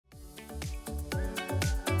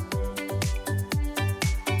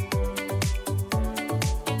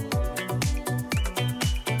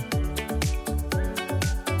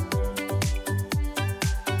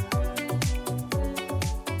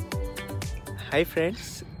Hi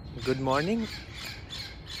friends, good morning.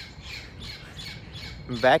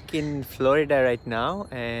 I'm back in Florida right now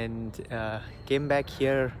and came back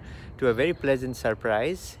here to a very pleasant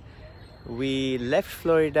surprise. We left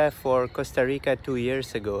Florida for Costa Rica 2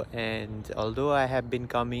 years ago, and although I have been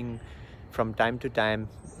coming from time to time,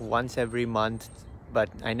 once every month, but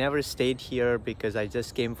I never stayed here because I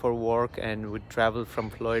just came for work and would travel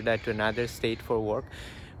from Florida to another state for work.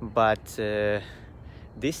 But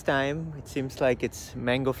this time it seems like it's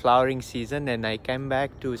mango flowering season, and I came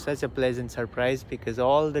back to such a pleasant surprise because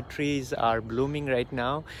all the trees are blooming right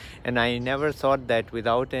now, and I never thought that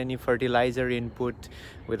without any fertilizer input,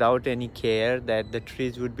 without any care, that the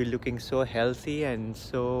trees would be looking so healthy and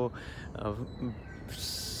so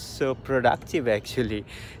productive actually.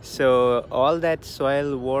 So all that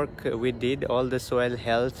soil work we did, all the soil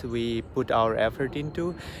health we put our effort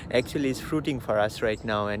into, actually is fruiting for us right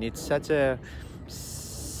now, and it's such a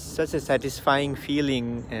satisfying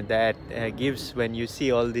feeling that gives when you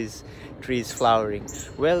see all these trees flowering.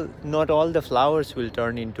 Well, not all the flowers will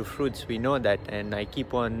turn into fruits, we know that, and I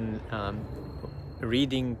keep on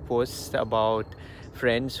reading posts about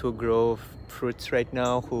friends who grow fruits right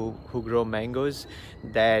now, who grow mangoes,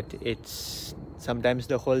 that it's sometimes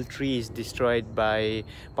the whole tree is destroyed by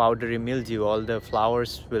powdery mildew. All the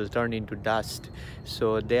flowers will turn into dust.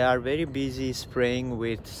 So they are very busy spraying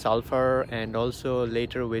with sulfur and also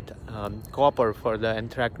later with copper for the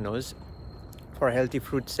anthracnose for healthy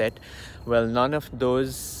fruit set. Well, none of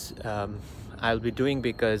those I'll be doing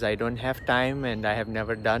because I don't have time and I have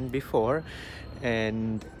never done before,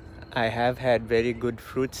 and I have had very good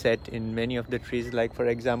fruit set in many of the trees. Like for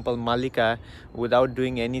example, Malika, without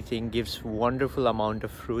doing anything, gives wonderful amount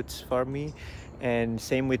of fruits for me. And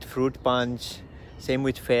same with fruit punch, same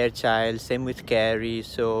with Fairchild, same with Carrie.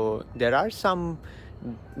 So there are some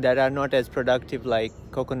that are not as productive like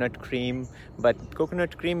coconut cream, but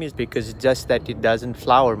coconut cream is because just that it doesn't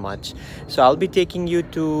flower much. So I'll be taking you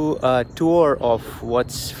to a tour of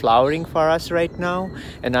what's flowering for us right now,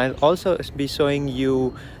 and I'll also be showing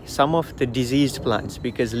you some of the diseased plants,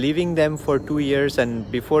 because leaving them for 2 years, and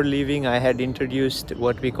before leaving I had introduced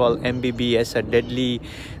what we call MBBS, a deadly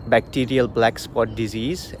bacterial black spot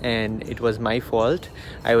disease, and it was my fault.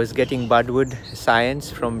 I was getting budwood science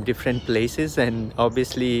from different places, and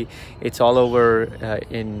obviously it's all over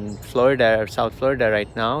in Florida or South Florida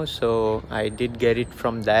right now, so I did get it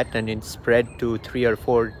from that, and it spread to 3 or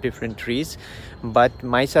 4 different trees. But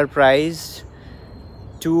my surprise,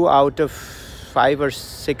 2 out of 5 or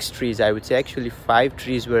 6 trees, I would say actually 5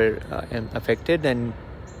 trees were affected, and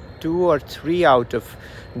 2 or 3 out of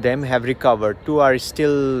them have recovered. 2 are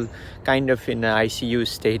still kind of in an ICU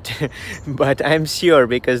state but I'm sure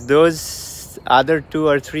because those other 2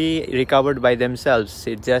 or 3 recovered by themselves.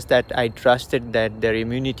 It's just that I trusted that their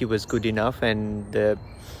immunity was good enough, and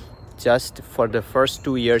just for the first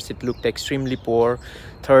 2 years it looked extremely poor.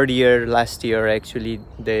 3rd year, last year actually,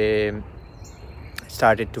 they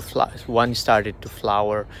started to flower. One started to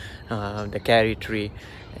flower, the Carrie tree,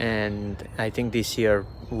 and I think this year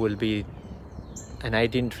will be, and I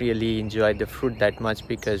didn't really enjoy the fruit that much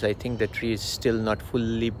because I think the tree is still not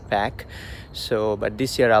fully back. So but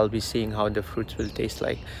this year I'll be seeing how the fruits will taste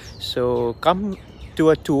like. So come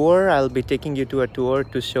to a tour. I'll be taking you to a tour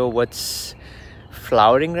to show what's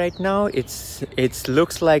flowering right now. It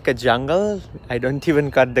looks like a jungle. I don't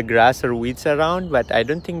even cut the grass or weeds around, but I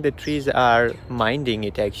don't think the trees are minding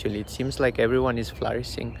it actually. It seems like everyone is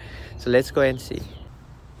flourishing. So let's go and see.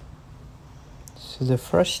 So the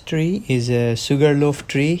first tree is a sugarloaf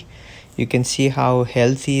tree. You can see how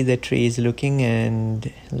healthy the tree is looking,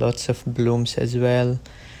 and lots of blooms as well.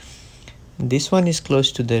 This one is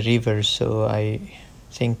close to the river, so I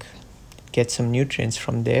think it gets some nutrients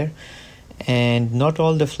from there. And not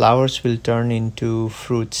all the flowers will turn into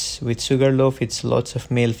fruits. With sugarloaf, it's lots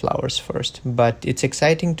of male flowers first, but it's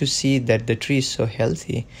exciting to see that the tree is so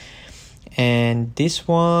healthy. And this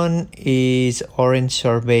one is orange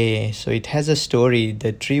sorbet, so it has a story.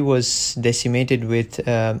 The tree was decimated with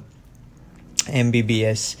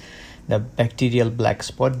MBBS, the bacterial black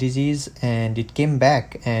spot disease, and it came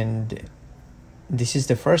back, and this is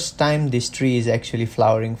the first time this tree is actually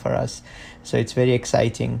flowering for us, so it's very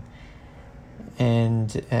exciting.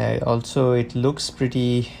 And also it looks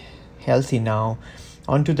pretty healthy now.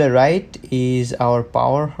 On to the right is our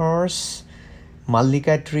powerhouse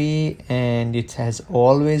Mallika tree, and it has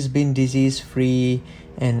always been disease free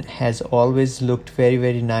and has always looked very,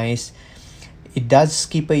 very nice. it does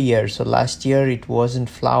skip a year. So last year it wasn't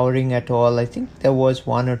flowering at all. I think there was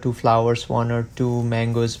 1 or 2 flowers, 1 or 2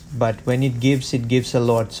 mangoes, but when it gives a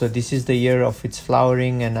lot. So this is the year of its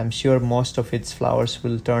flowering, and I'm sure most of its flowers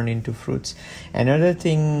will turn into fruits. Another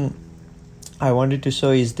thing I wanted to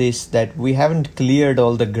show is this, that we haven't cleared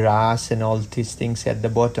all the grass and all these things at the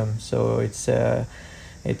bottom. So it's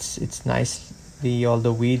nicely, all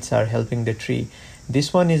the weeds are helping the tree.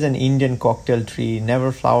 This one is an Indian cocktail tree,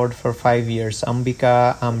 never flowered for 5 years.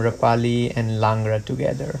 Ambika, Amrapali and Langra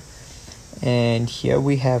together. And here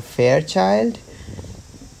we have Fairchild.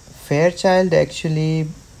 Fairchild actually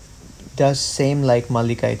does same like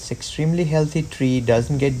Malika. It's extremely healthy tree,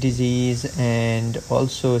 doesn't get disease, and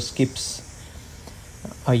also skips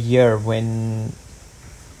a year. When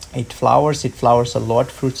it flowers a lot,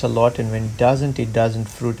 fruits a lot, and when it doesn't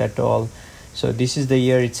fruit at all. So this is the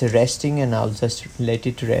year it's resting, and I'll just let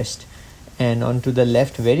it rest. And on to the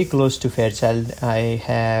left, very close to Fairchild, I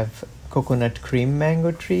have coconut cream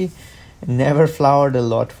mango tree. Never flowered a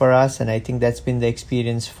lot for us, and I think that's been the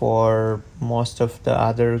experience for most of the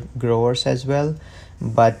other growers as well.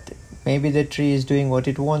 But maybe the tree is doing what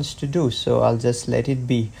it wants to do, so I'll just let it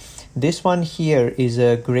be. This one here is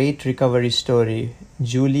a great recovery story.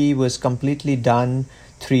 Julie was completely done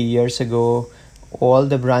 3 years ago. All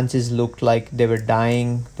the branches looked like they were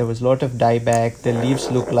dying. There was a lot of dieback. The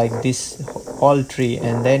leaves looked like this whole tree.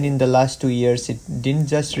 And then in the last 2 years, it didn't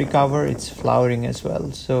just recover, it's flowering as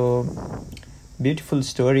well. So beautiful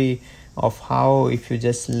story of how if you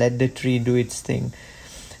just let the tree do its thing,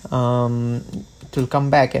 it will come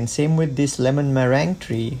back. And same with this lemon meringue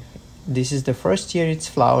tree. This is the first year it's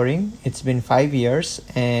flowering. It's been 5 years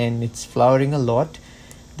and it's flowering a lot.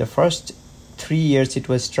 The first 3 years it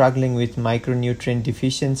was struggling with micronutrient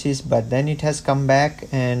deficiencies, but then it has come back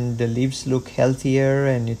and the leaves look healthier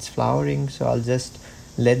and it's flowering. So I'll just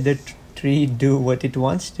let the tree do what it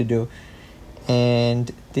wants to do.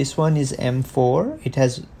 And this one is M4. It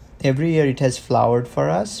has, every year it has flowered for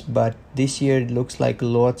us, but this year it looks like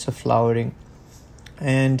lots of flowering.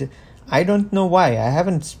 And I don't know why. I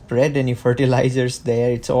haven't spread any fertilizers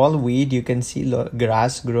there. It's all weed. You can see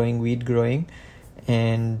grass growing, weed growing,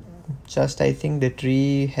 and just I think the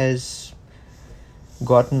tree has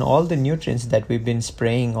gotten all the nutrients that we've been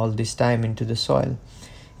spraying all this time into the soil.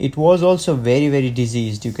 It was also very, very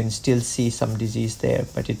diseased. You can still see some disease there,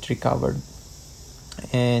 but it recovered.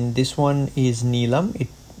 And this one is Neelam. It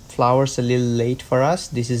flowers a little late for us.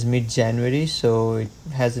 This is mid-January, so it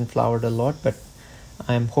hasn't flowered a lot, but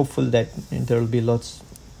I'm hopeful that there will be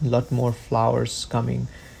lot more flowers coming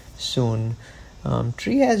soon.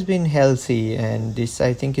 Tree has been healthy, and this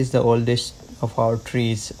I think is the oldest of our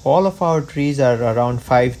trees. All of our trees are around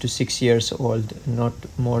 5 to 6 years old, not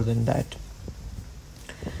more than that.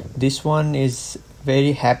 This one is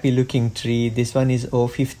very happy looking tree. This one is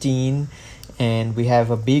O15, and we have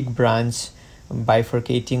a big branch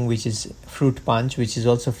bifurcating, which is fruit punch, which is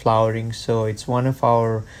also flowering. So it's one of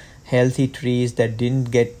our healthy trees that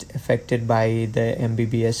didn't get affected by the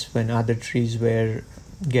MBBS when other trees were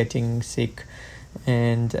getting sick.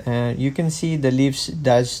 And you can see the leaves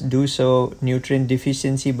do so nutrient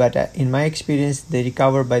deficiency, but in my experience they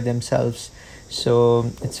recover by themselves.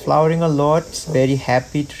 So it's flowering a lot. It's very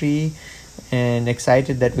happy tree and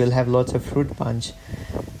excited that we'll have lots of fruit punch.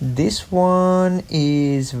 This one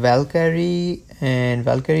is Val-Carrie, and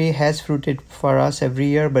Val-Carrie has fruited for us every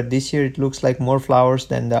year, but this year it looks like more flowers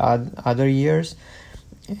than the other years,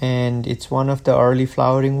 and it's one of the early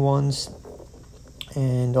flowering ones.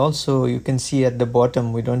 And also you can see at the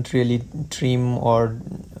bottom we don't really trim or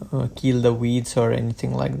kill the weeds or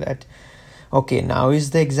anything like that. Okay, now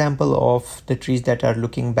is the example of the trees that are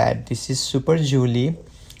looking bad. This is Super Julie.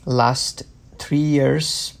 Last 3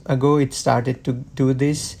 years ago it started to do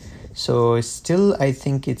this, so still I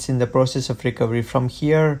think it's in the process of recovery. From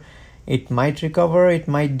here it might recover, it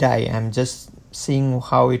might die. I'm just seeing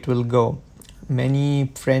how it will go.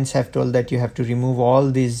 Many friends have told that you have to remove all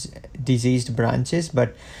these diseased branches,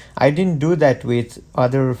 but I didn't do that with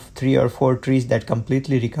other 3 or 4 trees that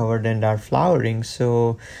completely recovered and are flowering,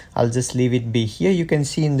 so I'll just leave it be. Here you can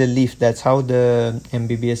see in the leaf, that's how the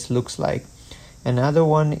MBBS looks like. Another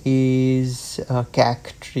one is a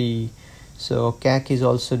cac tree. So cac is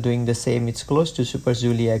also doing the same. It's close to Super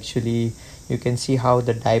Julie actually. You can see how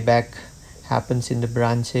the dieback happens in the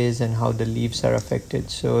branches and how the leaves are affected.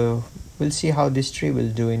 So we'll see how this tree will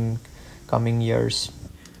do in coming years.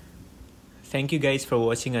 Thank you guys for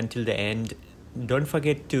watching until the end. Don't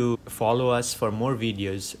forget to follow us for more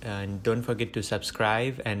videos, and don't forget to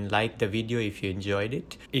subscribe and like the video if you enjoyed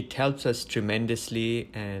it. It helps us tremendously,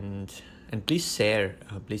 and please share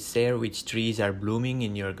which trees are blooming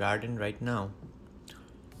in your garden right now.